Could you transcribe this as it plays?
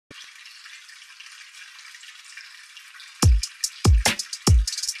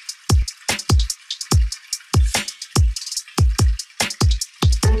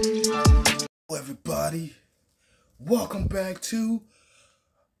everybody, welcome back to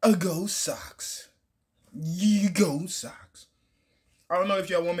A Go Socks. Ye Go Socks. I don't know if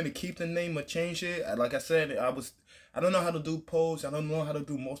y'all want me to keep the name or change it. Like I said, I don't know how to do polls. I don't know how to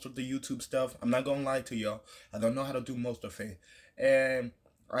do most of the YouTube stuff. I'm not gonna lie to y'all. I don't know how to do most of it. And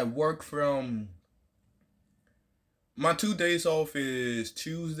I work from, my 2 days off is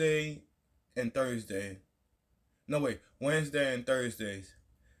Tuesday and Thursday. No wait, Wednesday and Thursdays.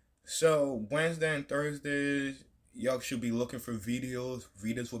 So Wednesday and Thursdays, y'all should be looking for videos.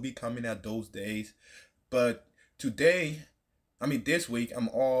 Videos will be coming out those days. But this week, I'm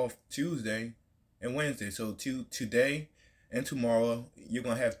off Tuesday and Wednesday. So today and tomorrow, you're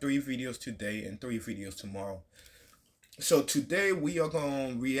going to have 3 videos today and 3 videos tomorrow. So today we are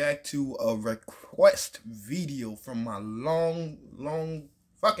going to react to a request video from my long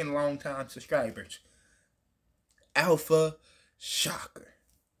time subscribers. Alpha Shakur.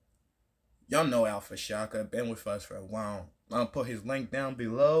 Y'all know Alpha Shakur, been with us for a while. I'll put his link down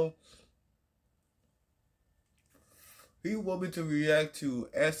below. He will be to react to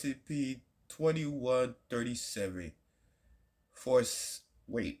SCP-2137.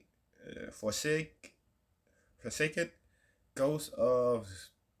 Forsaken Ghost of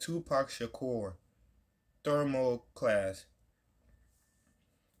Tupac Shakur. Thaumiel class.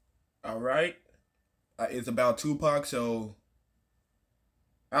 Alright. It's about Tupac, so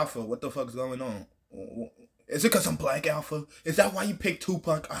Alpha, what the fuck's going on? Is it because I'm black, Alpha? Is that why you picked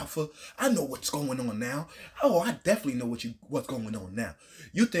Tupac, Alpha? I know what's going on now. Oh, I definitely know what's going on now.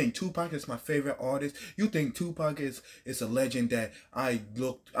 You think Tupac is my favorite artist? You think Tupac is a legend that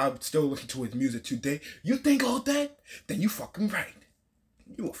I'm still looking to his music today? You think all that? Then you fucking right.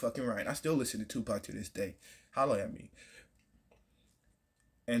 You were fucking right. I still listen to Tupac to this day. Holla at me.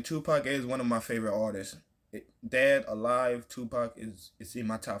 And Tupac is one of my favorite artists. Dead, alive, Tupac is in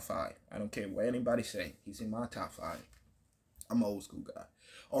my top 5. I don't care what anybody say. He's in my top 5. I'm an old school guy.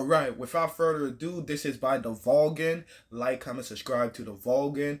 Alright, without further ado, this is by The Vulgan. Like, comment, subscribe to The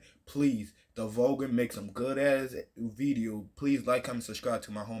Vulgan. Please, The Vulgan makes some good ass video. Please like, comment, subscribe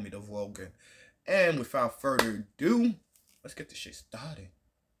to my homie The Vulgan. And without further ado, let's get this shit started.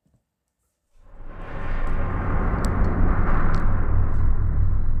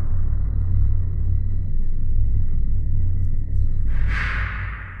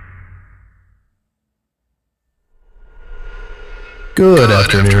 Good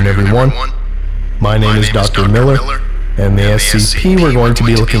afternoon, everyone. My name is Dr. Miller, and the SCP we're going to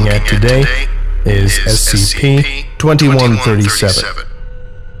be looking at today is SCP-2137.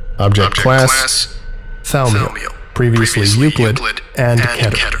 Object Class: Thaumiel, previously Euclid and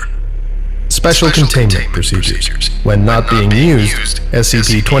Keter. Special Containment Procedures. When not being used,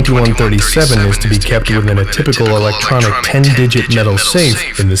 SCP-2137 is to be kept within a typical electronic 10-digit metal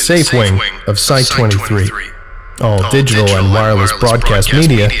safe in the safe wing of Site-23. All digital and wireless broadcast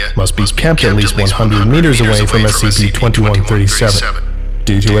media must be kept at least 100 meters away from SCP-2137.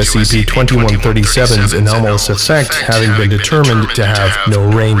 Due to SCP-2137's anomalous effect having been determined to have no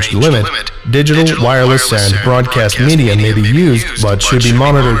range limit, digital, wireless, and broadcast media may be used but should be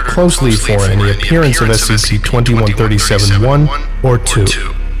monitored closely for any appearance of SCP-2137-1 or 2.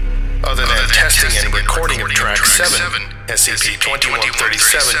 Other than testing and recording of Track 7,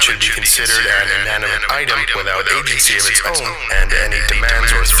 SCP-2137 should be considered an inanimate item without agency of its own, and any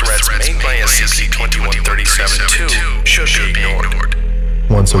demands or threats made by SCP-2137-2 should be ignored.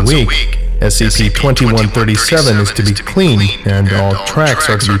 Once a week, SCP-2137 is to be cleaned, and all tracks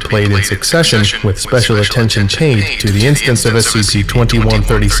are to be played in succession with special attention paid to the instance of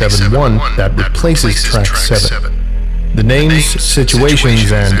SCP-2137-1 that replaces Track 7. The names,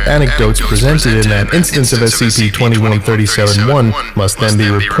 situations, and anecdotes presented in that instance of SCP-2137-1 must then be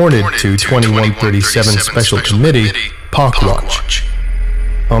reported to 2137 Special Committee, POC Watch.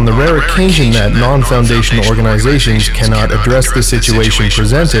 On the rare occasion that non-foundational organizations cannot address the situation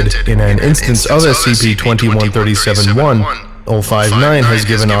presented in an instance of SCP-2137-1, 059 has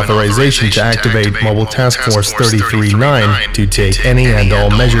given authorization to activate Mobile Task Force 33-9 to take any and all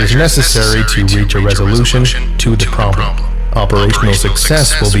measures necessary to reach a resolution to the problem. Operational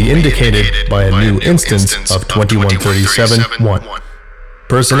success will be indicated by a new instance of 2137-1.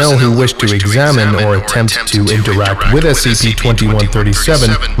 Personnel who wish to examine or attempt to interact with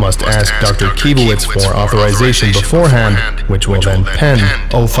SCP-2137 must ask Dr. Kiewicz for authorization beforehand, which will then pen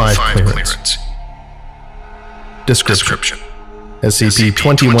 05 clearance. Description: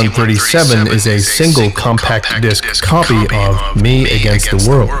 SCP-2137 is a single compact disc copy of Me Against the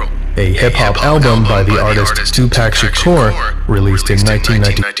World, a hip-hop album by the artist Tupac Shakur, released in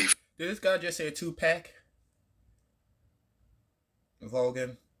 1990. Did this guy just say Tupac?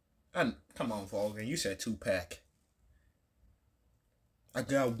 Vulgan? Come on, Vulcan. You said 2-pack. I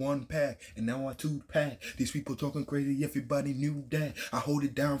got 1 pack, and now I 2-pack. These people talking crazy, everybody knew that. I hold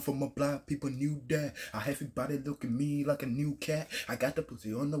it down for my block, people knew that. Everybody look at me like a new cat. I got the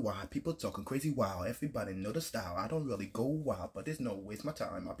pussy on the wire, people talking crazy wild. Everybody know the style, I don't really go wild, but there's no waste my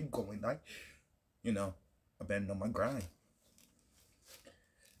time. I be going like, you know, I been on my grind.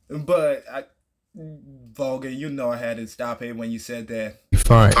 But Vulcan, you know I had to stop it when you said that.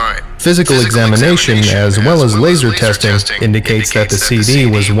 Fine. Physical examination as well as laser testing indicates that the CD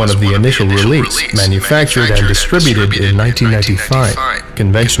was one of the initial release, manufactured and distributed in 1995.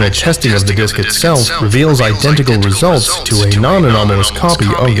 Conventional testing of the disc itself reveals identical results to a non-anomalous copy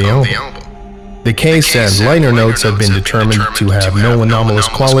of the album. The case and liner notes have been determined to have no anomalous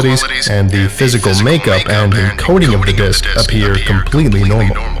qualities, and the physical makeup and encoding of the disc appear completely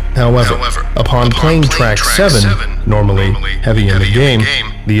normal. However, upon playing track 7, normally heavy in the game,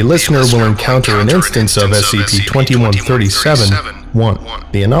 the listener will encounter an instance of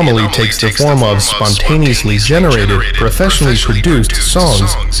SCP-2137-1. The anomaly takes the form of spontaneously generated, professionally produced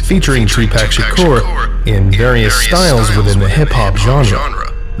songs featuring Tupac Shakur in various styles within the hip-hop genre.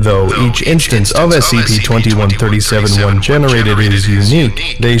 Though each instance of SCP-2137-1 generated is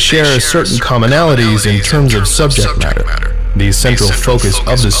unique, they share certain commonalities in terms of subject matter. The central focus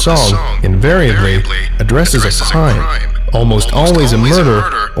of the song invariably addresses a crime, almost always a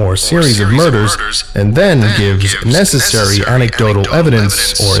murder or series of murders, and then gives necessary anecdotal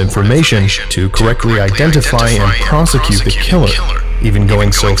evidence or information to correctly identify and prosecute the killer, even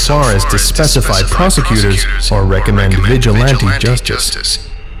going so far as to specify prosecutors or recommend vigilante justice.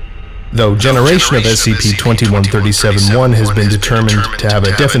 Though generation of SCP-2137-1 has been determined to have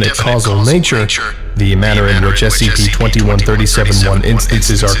a definite causal nature, the manner in which SCP-2137-1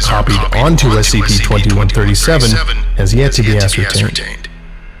 instances are copied onto SCP-2137 has yet to be ascertained.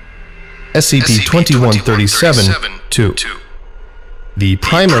 SCP-2137-2. The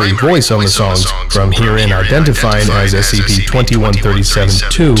primary voice on the songs, from herein identified as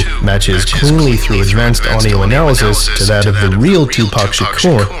SCP-2137-2, matches cleanly through advanced audio analysis to that of the real Tupac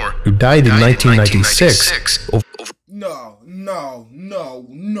Shakur, who died in 1996. No.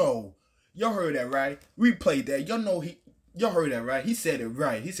 Y'all heard that, right? We played that. Y'all heard that, right? He said it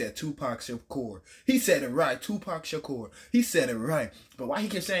right. He said Tupac Shakur. He said it right. Tupac Shakur. He said it right. But why he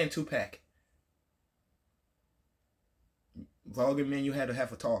keep saying Tupac? Vulcan, man, you had to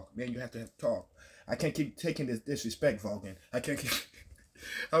have a talk. Man, you have to have a talk. I can't keep taking this disrespect, Vulcan. I can't keep...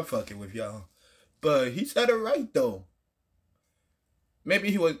 I'm fucking with y'all. But he said it right, though.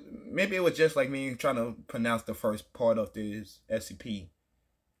 Maybe it was just like me trying to pronounce the first part of this SCP.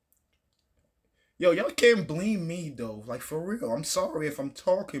 Yo, y'all can't blame me, though. Like, for real. I'm sorry if I'm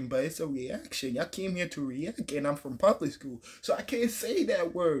talking, but it's a reaction. Y'all came here to react, and I'm from public school, so I can't say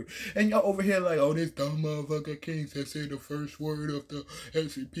that word. And y'all over here like, oh, this dumb motherfucker can't say the first word of the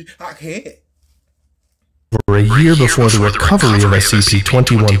SCP. I can't. For a year before the recovery of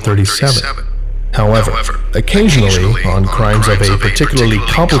SCP-2137. However, occasionally, on crimes of a particularly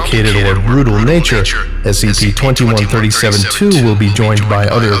complicated or brutal nature, SCP-2137-2 will be joined by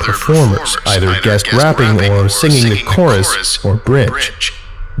other performers, either guest rapping or singing the chorus or bridge.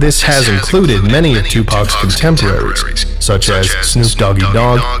 This has included many of Tupac's contemporaries, such as Snoop Doggy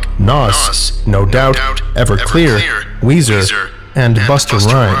Dogg, Nas, No Doubt, Everclear, Weezer, and Busta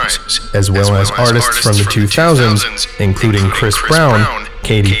Rhymes, as well as artists from the 2000s, including Chris Brown,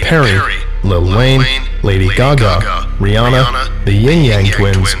 Katy Perry, Lil Wayne, Lady Gaga, Rihanna, the Yin Yang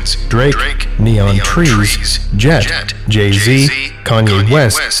Twins, Drake, Neon Trees, Jet, Jay-Z, Kanye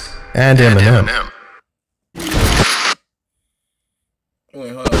West, and Eminem.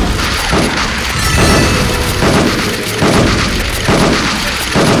 Wait, hold on.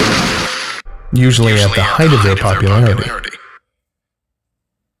 Usually at the height of their popularity.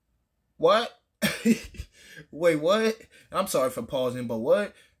 What? Wait, what? I'm sorry for pausing, but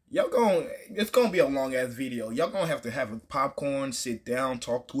what? It's gonna be a long ass video. Y'all gonna have to have a popcorn, sit down,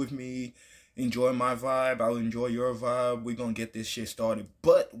 talk with me, enjoy my vibe. I'll enjoy your vibe. We're gonna get this shit started.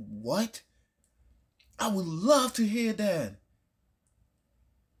 But what? I would love to hear that.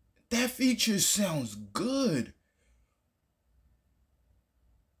 That feature sounds good.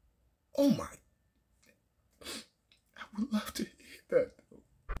 Oh my. I would love to hear that.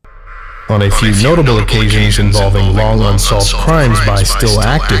 On a few notable occasions involving long unsolved crimes by still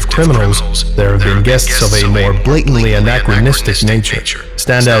active criminals, there have been guests of a more blatantly anachronistic nature,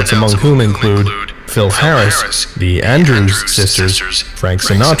 standouts among whom include Phil Harris, the Andrews Sisters, Frank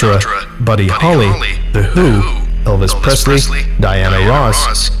Sinatra, Buddy Holly, The Who, Elvis Presley, Diana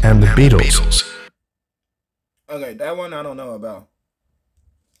Ross, and the Beatles. Okay, that one I don't know about.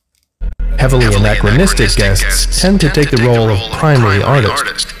 Heavily anachronistic guests tend to take the role of primary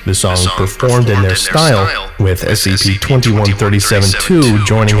artist, the songs performed in their style, with SCP-2137-2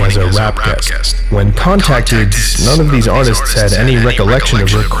 joining as a rap guest. When contacted, none of these artists had any recollection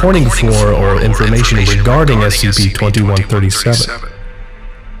of recording for or information regarding SCP-2137.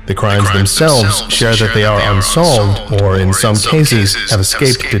 The crimes themselves share that they are unsolved, or in some cases, have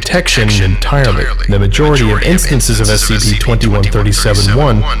escaped detection entirely. The majority of instances of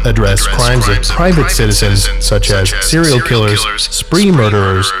SCP-2137-1 address crimes of private citizens, such as serial killers, spree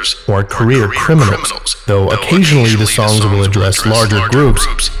murderers, or career criminals, though occasionally the songs will address larger groups,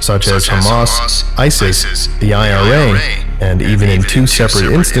 such as Hamas, ISIS, the IRA, and even in two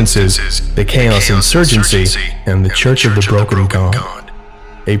separate instances, the Chaos Insurgency and the Church of the Broken God.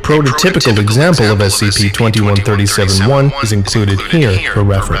 A prototypical example of SCP-2137-1 is included here for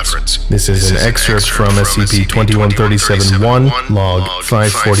reference. This is an excerpt from SCP-2137-1, Log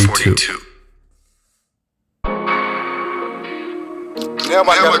 542. Now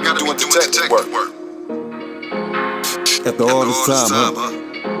I gotta be doing detective work. After all this time, huh?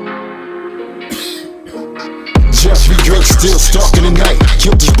 Jeffrey Drake still stalking at night.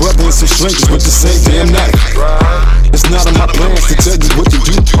 Killed his brother and some strangers with the same damn knife. It's not on my plans to tell you what to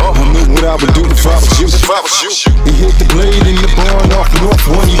do. I know what I would do if I was you. He hit the blade in the barn off North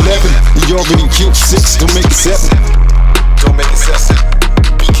 111. He already killed 6, don't make it 7. Don't make it 7.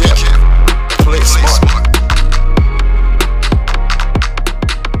 Be careful. Play smart.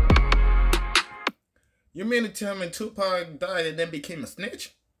 You mean to tell me Tupac died and then became a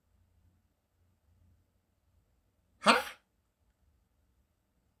snitch? Huh?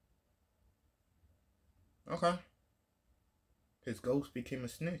 Okay. His ghost became a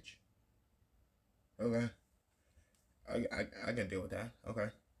snitch. Okay. I can deal with that.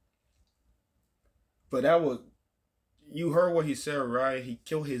 Okay. But that was... You heard what he said, right? He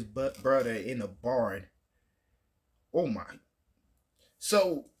killed his brother in a barn. Oh my.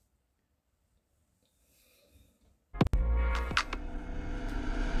 So...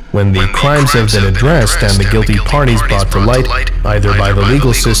 When the crimes have been addressed and the guilty parties brought to light, either by the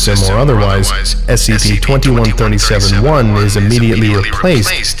legal system or otherwise, SCP-2137-1 is immediately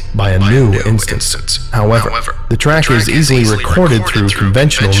replaced by a new instance. However, the track is easily recorded through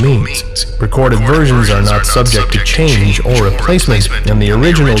conventional means. Recorded versions are not subject to change or replacement, and the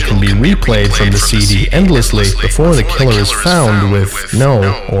original can be replayed from the CD endlessly before the killer is found with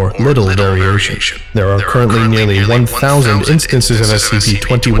no or little variation. There are currently nearly 1,000 instances of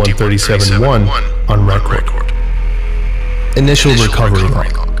SCP-2137-1 on record. Initial recovery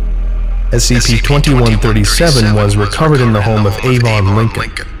log. SCP-2137 was recovered in the home of Avon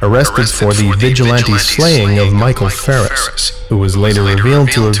Lincoln, arrested for the vigilante slaying of Michael Ferris, who was later revealed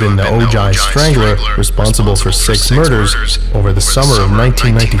to have been the Ojai Strangler responsible for 6 murders over the summer of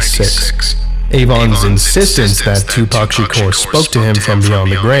 1996. Avon's insistence that Tupac Shakur spoke to him from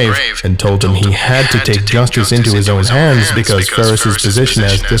beyond the grave and told him he had to take justice into his own hands because Ferris's position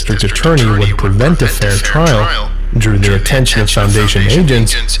as district attorney would prevent a fair trial drew the attention of Foundation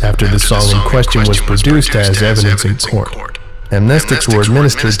agents after the song in question was produced as evidence in court. Amnestics were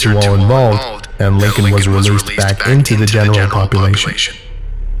administered to all involved, and Lincoln was released back into the general population.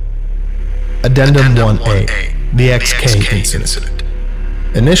 Addendum 1A, the XK incident.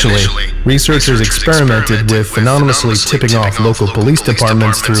 Initially, researchers experimented with anonymously tipping off local police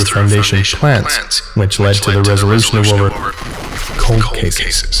departments through Foundation plants, which led to the resolution of over cold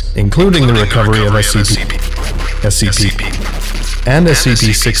cases, including the recovery of SCP and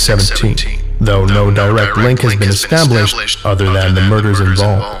SCP-617, though no direct link has been established other than the murders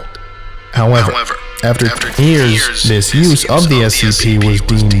involved. However, after 10 years, this use of the SCP was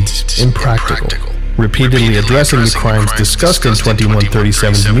deemed impractical. Repeatedly addressing the crimes discussed in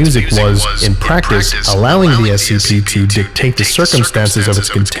 2137's music was, in practice, allowing the SCP to dictate the circumstances of its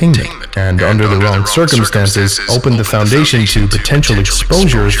containment, and under the wrong circumstances, opened the Foundation to potential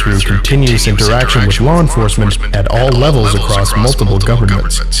exposure through continuous interaction with law enforcement at all levels across multiple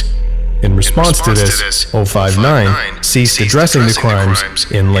governments. In response to this, 059 ceased addressing the crimes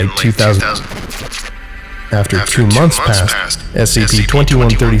in late 2000. After 2 months passed,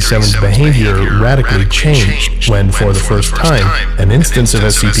 SCP-2137's behavior radically changed when, for the first time, an instance of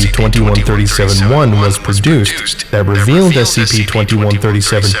SCP-2137-1 was produced that revealed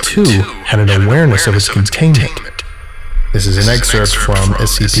SCP-2137-2 had an awareness of its containment. This is an excerpt from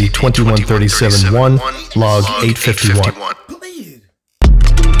SCP-2137-1, Log 851.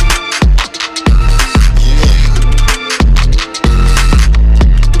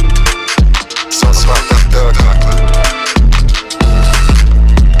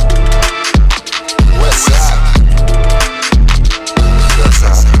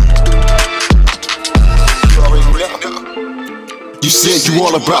 said you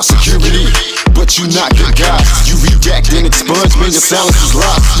all about security, but you not good guys. You redact and expunge, man, your silence is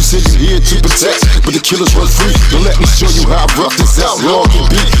lies. You said you here to protect, but the killers run free. Don't let me show you how rough this outlaw can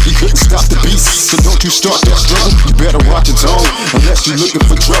be. He couldn't stop the beast, so don't you start that struggle. You better watch your tone, unless you're looking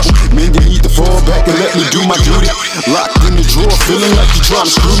for trouble. Man, you need to fall back and let me do my duty. Locked in the drawer, feeling like you trying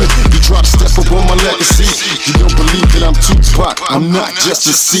to screw me. You try to step up on my legacy. You don't believe that I'm Tupac, I'm not just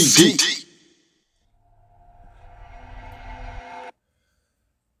a CD.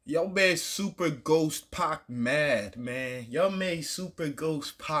 Y'all made Super Ghost Pac mad, man. Y'all made Super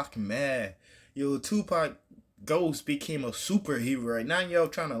Ghost Pac mad. Yo, Tupac Ghost became a superhero right now. Y'all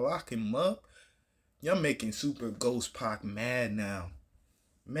trying to lock him up. Y'all making Super Ghost Pac mad now.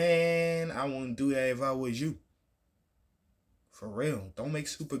 Man, I wouldn't do that if I was you. For real. Don't make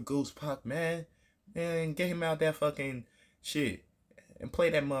Super Ghost Pac mad. Man, get him out that fucking shit. And play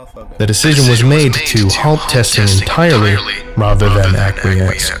that motherfucker. The decision was made to halt testing entirely rather than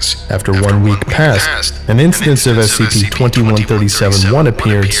acquiesce. After 1 week passed, an instance of SCP-2137-1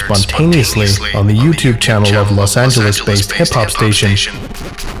 appeared spontaneously on the YouTube channel of Los Angeles-based hip-hop station,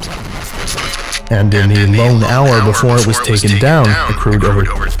 and in the lone hour before it was taken down, accrued over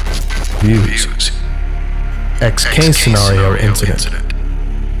views. XK Scenario Incident.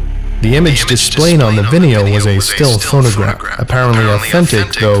 The image displayed on the video was a still photograph, apparently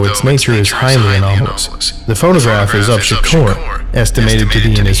authentic, though its nature is highly anomalous. The photograph is of Shakur, estimated to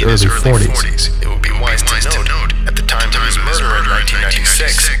be in his early 40s. It would be wise to note, at the time of his murder in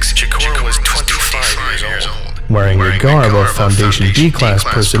 1996, Shakur was 25 years old. Wearing a garb of Foundation D-Class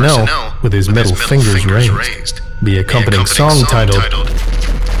personnel with his middle fingers raised. The accompanying song titled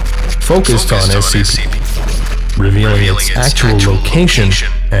focused on SCP, revealing its actual location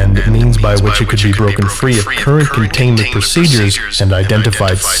and means by which it could be broken free of current containment procedures, and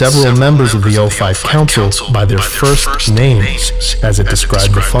identified several members of the O5 Council by their first names as it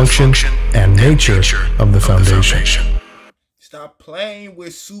described the function and nature of the Foundation. Stop playing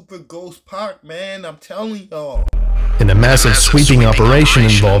with Super Ghost Pac, man. I'm telling y'all. In a massive sweeping operation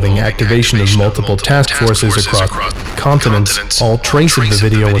involving activation of multiple task forces across continents, all trace of the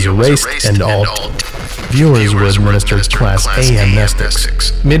video was erased and all viewers were administered Class A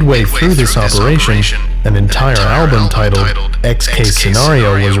amnestics. Midway through this operation, an entire album titled XK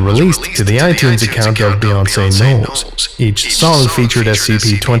Scenario was released to the iTunes account of Beyonce Knowles. Each song featured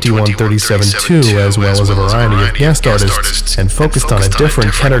SCP-2137-2 as well as a variety of guest artists, and focused on a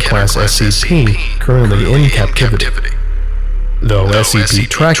different Keter-class SCP currently in captivity. Though SCP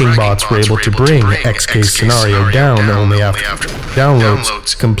tracking bots were able to bring XK Scenario down only after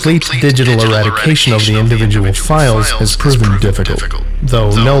downloads, complete digital eradication of the individual files has proven difficult. Though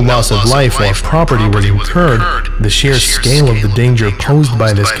no loss of life or property was incurred, the sheer scale of the danger posed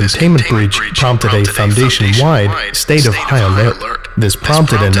by this containment breach prompted a Foundation-wide state of high alert. This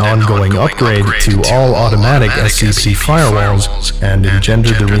prompted an ongoing upgrade to all automatic SCP firewalls and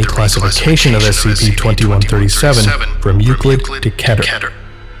engendered the reclassification of SCP-2137 from Euclid to Keter.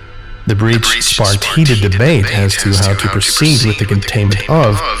 The breach sparked heated debate as to how to proceed with the containment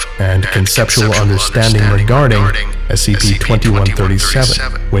of and conceptual understanding regarding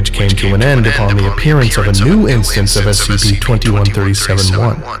SCP-2137, which came to an end upon the appearance of a new instance of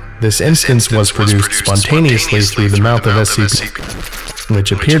SCP-2137-1. This instance was produced spontaneously through the mouth of SCP,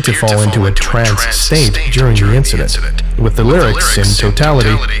 which appeared to fall into a trance state during the incident, with the lyrics in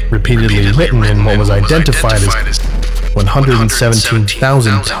totality repeatedly written in what was identified as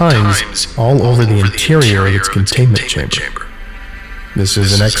 117,000 times all over the interior of its containment chamber. This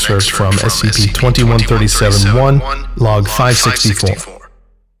is an excerpt from SCP-2137-1, Log 564.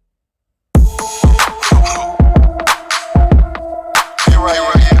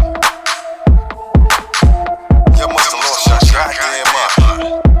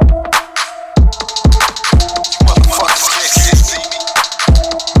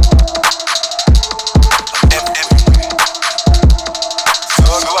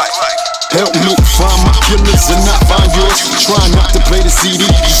 Help me find my killers and not find yours. Try not to play the CD,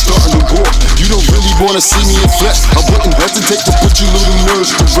 you starting to bore. You don't really wanna see me in flesh. I wouldn't hesitate to put your little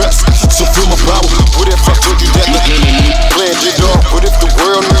nerves to rest. So feel my power, what if I told you that the plan did off? What if the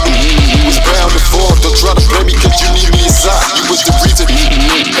world knew you was bound to fall? Don't try to blame me cause you need me inside. You was the reason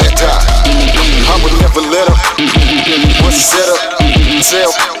that died. I would never let up. What's the setup?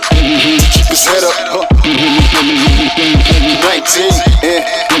 Tell to keep his head up. 19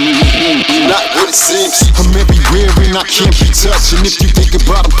 and not what it seems. I'm everywhere and I can't be touched. And if you think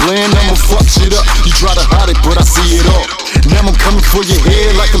about a plan, I'ma fuck shit up. You try to hide it, but I see it all. Now I'm coming for your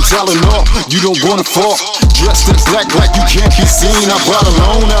head like I'm telling all. You don't wanna fall. Dressed in black like you can't be seen. I ride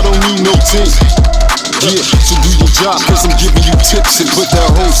alone, I don't need no team. Yeah, so do your job, cause I'm giving you tips and put that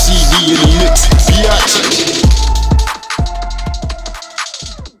whole CD in the mix. Biatch.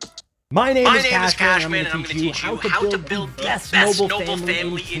 My name is Cashman, and I'm going to teach you how to build the best noble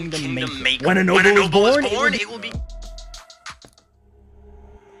family in Kingdom Maker. When a noble is born, it will be...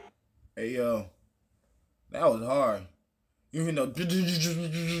 Hey, yo. That was hard. Even though...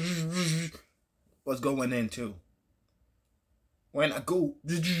 what's going in, too. When I go...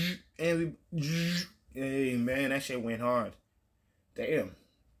 and hey, man, that shit went hard. Damn.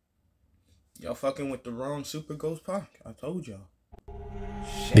 Y'all fucking with the wrong Super Ghost Pac. I told y'all.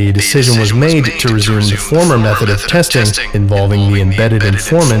 The decision was made to resume the former method of testing involving the embedded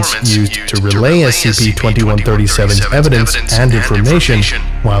informants used to relay SCP-2137's evidence and information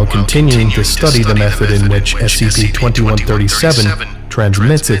while continuing to study the method in which SCP-2137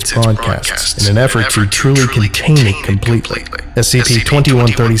 transmits its broadcasts in an effort to truly contain it completely.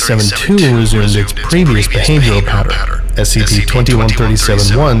 SCP-2137-2 resumed its previous behavioral pattern.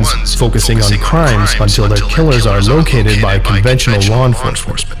 SCP-2137-1's focusing on crimes until their killers are located by conventional law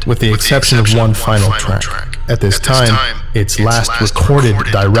enforcement, with the exception of one final track. At this time, its last recorded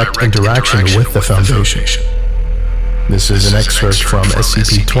direct interaction with the Foundation. This is an excerpt from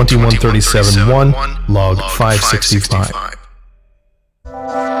SCP-2137-1, Log 565.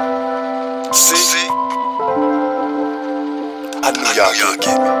 See? I knew y'all could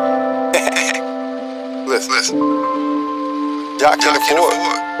get me. Listen. Y'all can afford.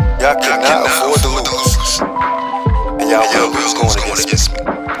 Y'all cannot afford to lose. And y'all will lose going against me.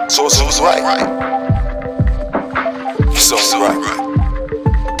 So it's right. So right.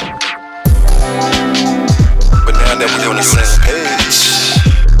 But now that we're on the same page,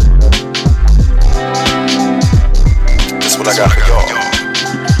 that's what I got for y'all.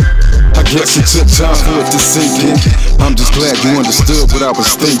 I guess it took time for it to sink in. I'm just glad you understood what I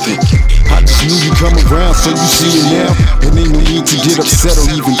was thinking. I just knew you come around, so you see it now. And ain't no need to get upset or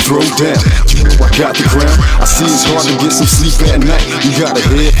even throw down. You know I got the ground. I see it's hard to get some sleep at night. You got a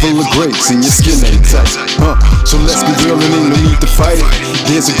head full of grapes and your skin ain't tight. So let's be real and ain't no need to fight it.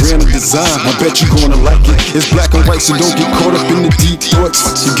 There's a grander design, I bet you gonna like it. It's black and white, so don't get caught up in the deep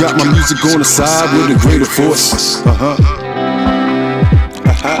thoughts. You got my music on the side with a greater force.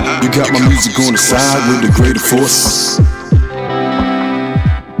 You got my music on the side with the greater force.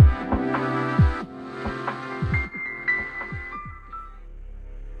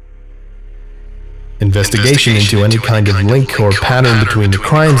 Investigation into any kind of link or pattern between the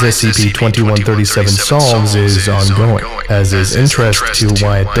crimes SCP-2137 solves is ongoing, as is interest to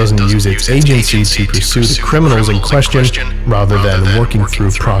why it doesn't use its agency to pursue the criminals in question rather than working through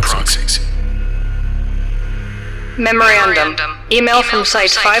proxies. Memorandum. Email from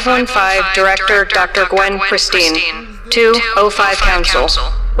Site 515, Director Dr. Gwen Christine, to O5 Council,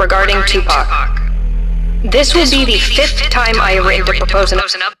 regarding Tupac. This will be the 5th time I have written to propose an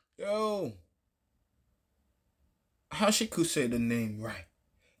up. Yo. How Shakur say the name right?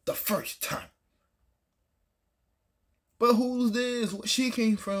 The first time. But who's this? Where she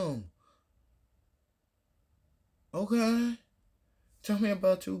came from? Okay. Tell me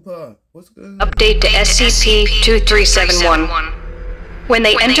about Tupac. What's good? Update to SCP-2371. When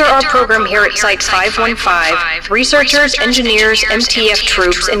they enter our program here at Site 515, researchers, engineers, MTF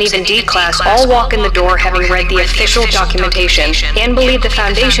troops, and even D-Class all walk in the door having read the official documentation and believe the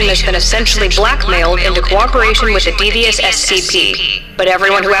Foundation has been essentially blackmailed into cooperation with the devious SCP. But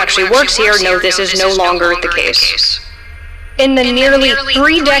everyone who actually works here knows this is no longer the case. In the nearly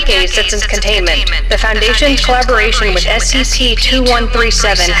 3 decades since its containment, the Foundation's collaboration with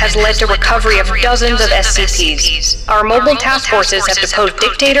SCP-2137 has led to recovery of dozens of SCPs. Our mobile task forces have deposed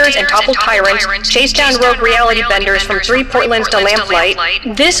dictators and toppled tyrants, chased down rogue reality benders from 3 Portlands to Lamplight.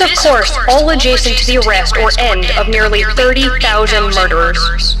 This, of course, all adjacent to the arrest or end of nearly 30,000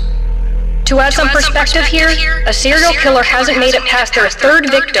 murderers. To add some perspective here, a serial killer hasn't made it past their 3rd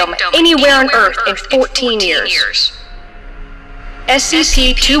victim anywhere on Earth in 14 years.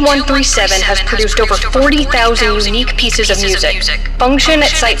 SCP-2137 has produced over 40,000 unique pieces of music. Function at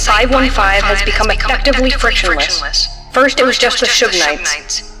Site 515 has become effectively frictionless. First it was just the Suge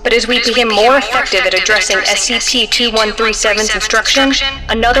Knights, but as we became more effective at addressing SCP-2137's instruction,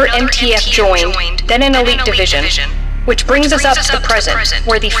 another MTF joined, then an elite division. Which brings us up to the present,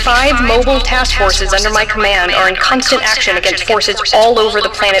 where the 5 mobile task forces under my command are in constant action against forces all over the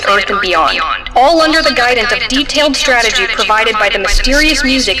planet Earth and beyond, all under the guidance of detailed strategy provided by the mysterious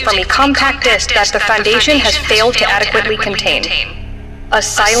music from a compact disc that the Foundation has failed to adequately contain. A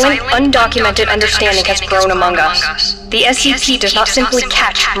silent, undocumented understanding has grown among us. The SCP does not simply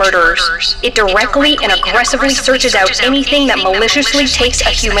catch murderers. It directly and aggressively searches out anything that maliciously takes a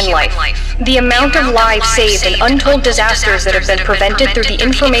human life. The amount of lives saved and untold disasters that have been prevented through the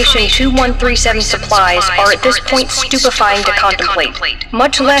information 2137 supplies are at this point stupefying to contemplate,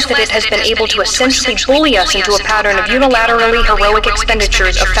 much less that it has been able to essentially bully us into a pattern of unilaterally heroic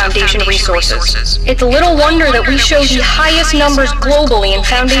expenditures of Foundation resources. It's little wonder that we show the highest numbers globally in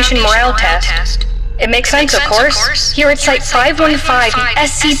Foundation morale test. It makes sense, of course. Here at Site 515, the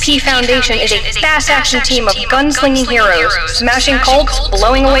SCP Foundation is a fast-action team of gunslinging heroes, smashing cults,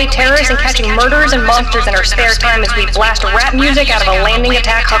 blowing away terrorists, and catching murderers and monsters in our spare time as we blast rap music out of a landing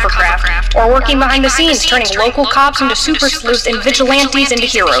attack hovercraft, or working behind the scenes, turning local cops into super sleuths and vigilantes into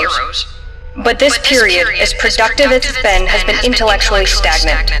heroes. But this period, as productive as it's been, has been intellectually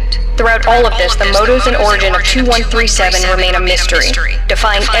stagnant. Throughout all of this, the motives and origin of 2137 remain a mystery,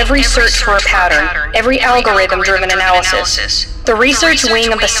 defying every search for a pattern, every algorithm-driven analysis. The research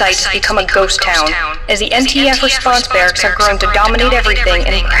wing of the site has become a ghost town, as the MTF response barracks have grown to dominate everything,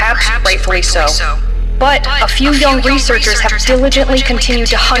 and perhaps rightfully so. But a few young researchers have diligently continued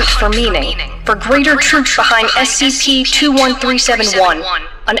to hunt for meaning, for greater truth behind SCP-21371.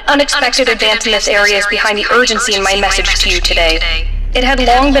 An unexpected advance in this area is behind the urgency in my message to you today. It had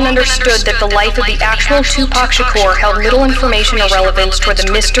long been understood that the life of the actual Tupac Shakur held little information or relevance toward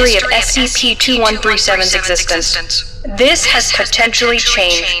the mystery of SCP-2137's existence. This has potentially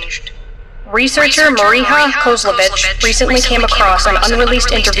changed. Researcher Mariha Kozlovich recently came across an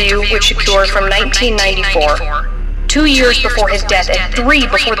unreleased interview with Shakur from 1994, 2 years before his death and 3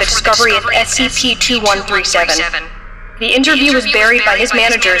 before the discovery of SCP-2137. The interview was buried by his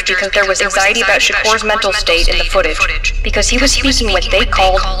managers because there was anxiety about Shakur's mental state in the footage, because he was speaking what they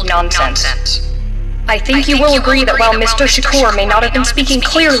called nonsense. I think you will agree that while Mr. Shakur may not have been speaking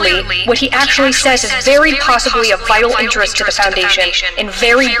clearly, what he actually says is very possibly of vital interest to the Foundation, and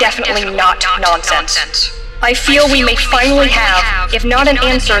very definitely not nonsense. I feel we may finally have, if not an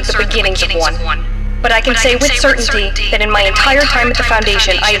answer, the beginnings of one. But I can say with certainty that in my entire time at the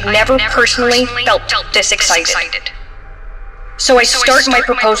Foundation, I have never personally felt this excited. So I start my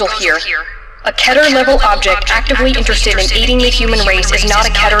proposal here. A Keter-level object actively interested in aiding the human race is not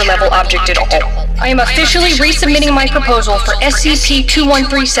a Keter-level object at all. I am officially resubmitting my proposal for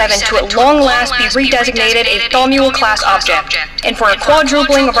SCP-2137 to at long last be redesignated a Thaumiel class object, and for a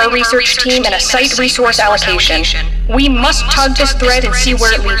quadrupling of our research team and a site resource allocation. We must tug this thread and see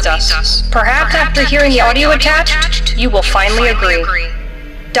where it leads us. Perhaps after hearing the audio attached, you will finally agree.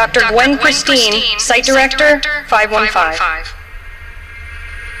 Dr. Gwen Pristine, Site Director, 515.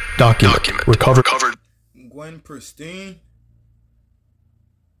 Document recovered. Gwen Pristine?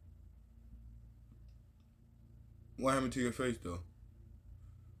 What happened to your face, though?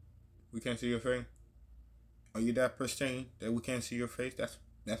 We can't see your face? Are you that pristine that we can't see your face? That's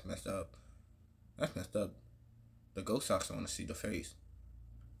messed up. That's messed up. The Ghost Socks don't want to see the face.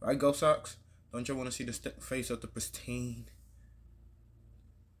 Right, Ghost Socks? Don't you want to see the face of the pristine?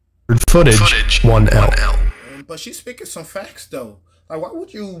 Footage 1L. But she's speaking some facts, though. Like, why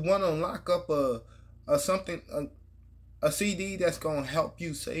would you want to lock up a CD that's gonna help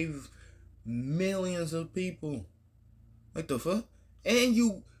you save millions of people? What the fuck? And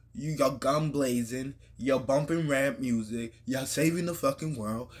you got gun blazing, you're bumping rap music, you're saving the fucking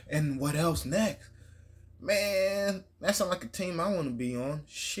world, and what else next? Man, that sounds like a team I want to be on.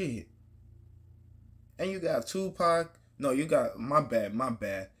 Shit. And you got Tupac. No, you got my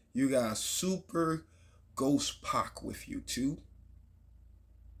bad. You got Super Ghost Pac with you too.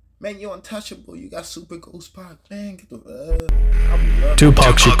 Man, you're untouchable. You got Super Ghost Pac. Man, get the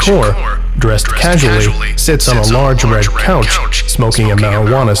Tupac Shakur, dressed casually, sits on a large red couch, smoking a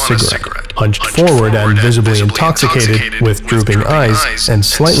marijuana cigarette, hunched forward and visibly intoxicated, with drooping eyes and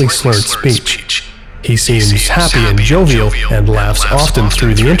slightly slurred speech. He seems happy and jovial, and laughs often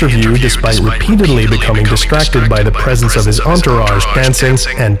through the interview despite repeatedly becoming distracted by the presence of his entourage dancing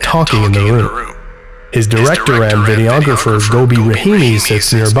and talking in the room. His director and videographer Gobi Rahimi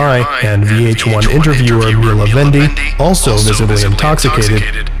sits nearby, and VH1 interviewer Mila Vendi, also visibly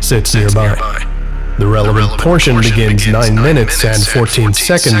intoxicated, sits nearby. The relevant portion begins 9 minutes and 14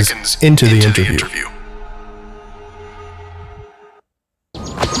 seconds into the interview.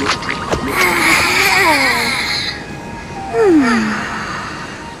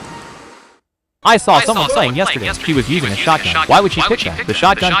 I saw someone saying yesterday she was using a shotgun. Why would she pick that? The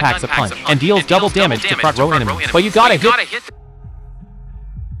shotgun packs a punch and deals double damage to front row enemies. But you gotta hit.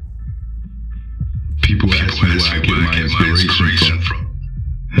 People ask me where I get my inspiration from.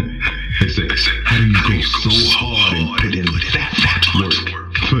 They say, how do you go so hard and put in that much work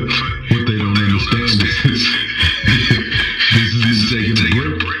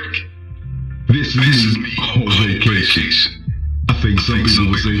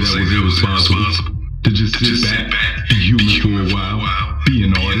just sit back, be human for a while, be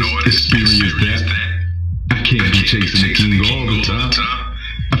an artist, experience that. I can't be chasing the king all the time.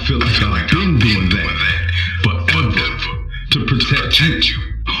 I feel like I've been doing that forever to protect you,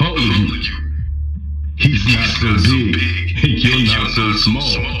 all of you. He's not so big, and you're not so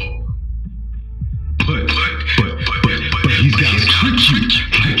small. But he's gotta trick you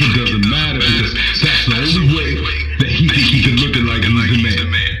like it doesn't matter, because that's the only way that he thinks he can look like he's the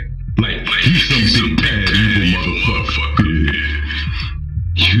man. Like he's some big bad evil motherfucker.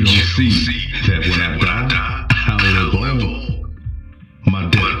 You don't see that when I die, I'll live on. My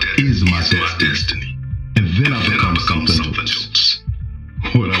death is my destiny, and then I become something else.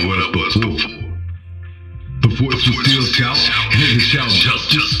 What I was before. The voice will still shout, and it shout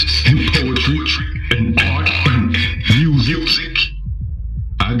justice, and poetry, and art, and music.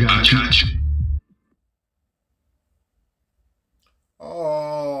 I got you.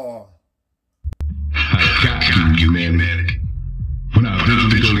 Oh. I got you, humanity. When I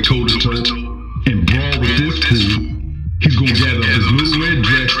eventually go toe-to-toe and brawl with this fool, he's gonna gather up his little red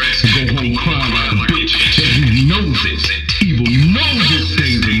dress and go home crying like a bitch, and he knows it. Evil knows his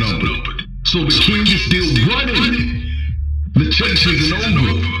days are numbered. So the king is still running. The chase isn't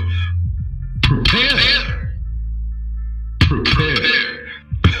over. Prepare.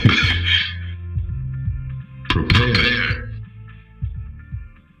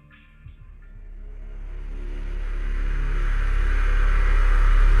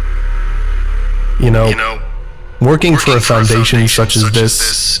 You know, working for a foundation such as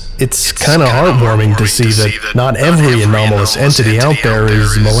this, it's kind of heartwarming to see that not every anomalous entity out there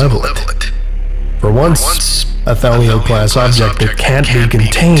is malevolent. For once, a Thaumiel class object that can't be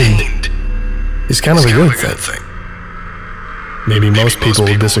contained is kind of a good thing. Maybe most people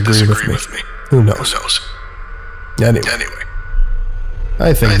will disagree with me. Who knows? Anyway,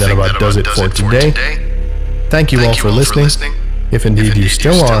 I think that about does it for today. Thank you all for listening, if indeed you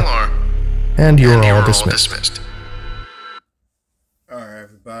still are, and you're all dismissed. Alright,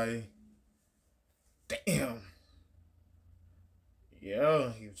 everybody. Damn.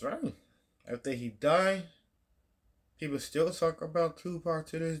 Yeah, he was right. After he died, people still talk about Tupac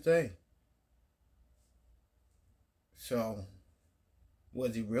to this day. So,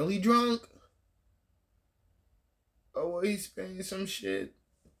 was he really drunk? Or was he spending some shit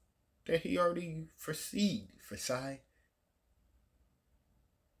that he already foresee?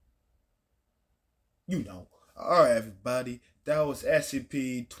 You know. Alright, everybody. That was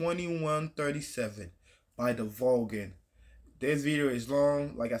SCP-2137 by the Vulcan. This video is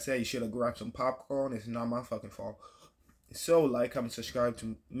long. Like I said, you should have grabbed some popcorn. It's not my fucking fault. So, like, comment, subscribe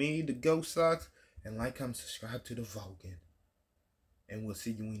to me, the Ghost Socks, and like, comment, subscribe to the Vulcan. And we'll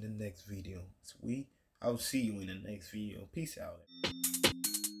see you in the next video. Sweet. I'll see you in the next video. Peace out.